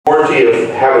warranty of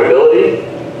habitability.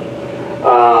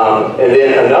 And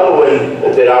then another one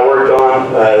that I worked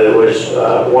on that was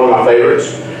one of my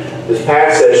favorites this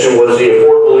past session was the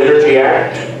Affordable Energy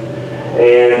Act.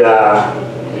 And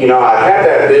you know, I had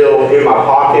that bill in my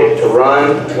pocket to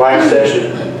run last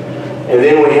session. And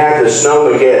then we had the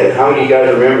Snowmageddon. How many of you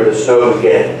guys remember the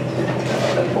Snowmageddon?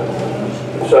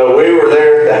 So we were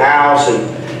there at the house,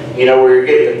 and you know, we were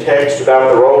getting a text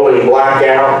about the rolling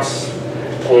blackouts.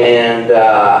 And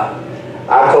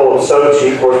I told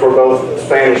Sochi, of course we're both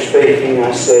Spanish speaking,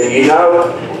 I said, you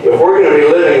know, if we're going to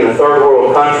be living in a third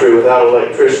world country without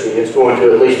electricity, it's going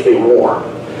to at least be warm.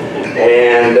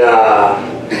 And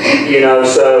you know,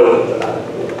 so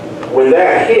when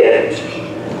that hit,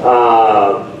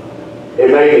 it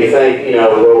made me think, you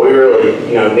know, well, we really,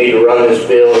 you know, need to run this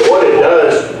bill. And what it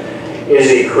does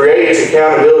is it creates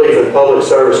accountability for the Public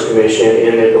Service Commission,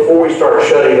 in that before we start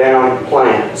shutting down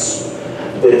plants,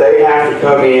 that they have to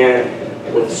come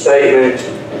in with a statement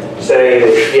saying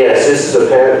that, yes, this is the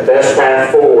best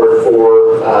path forward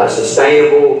for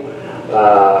sustainable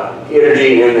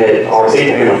energy, and that our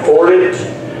people can afford it,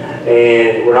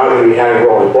 and we're not going to be having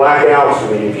rolling blackouts.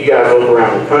 I mean, if you guys look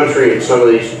around the country at some of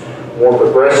these more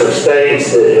progressive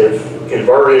states that have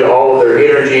converted all of their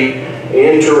energy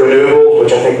into renewables,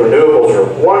 which I think renewables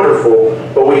are wonderful,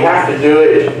 but we have to do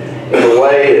it in a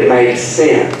way that makes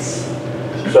sense.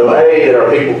 So A, that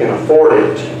our people can afford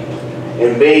it,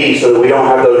 and B, so that we don't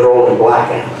have those rolling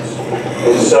blackouts.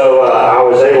 And so I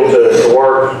was able to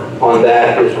work on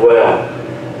that as well.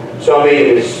 So I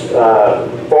mean, as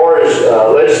far as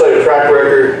legislative track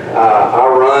record, I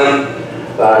run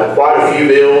quite a few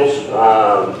bills.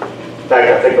 In fact,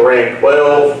 I think I ran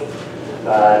 12.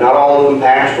 Not all of them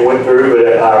passed or went through,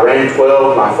 but I ran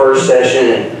 12 my first session,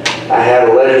 and I had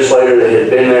a legislator that had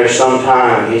been there some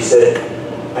time, and he said,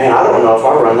 man, I don't know if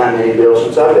I run that many bills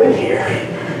since I've been here.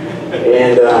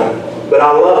 And but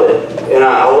I love it, and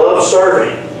I love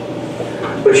serving.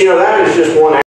 But you know, that is just one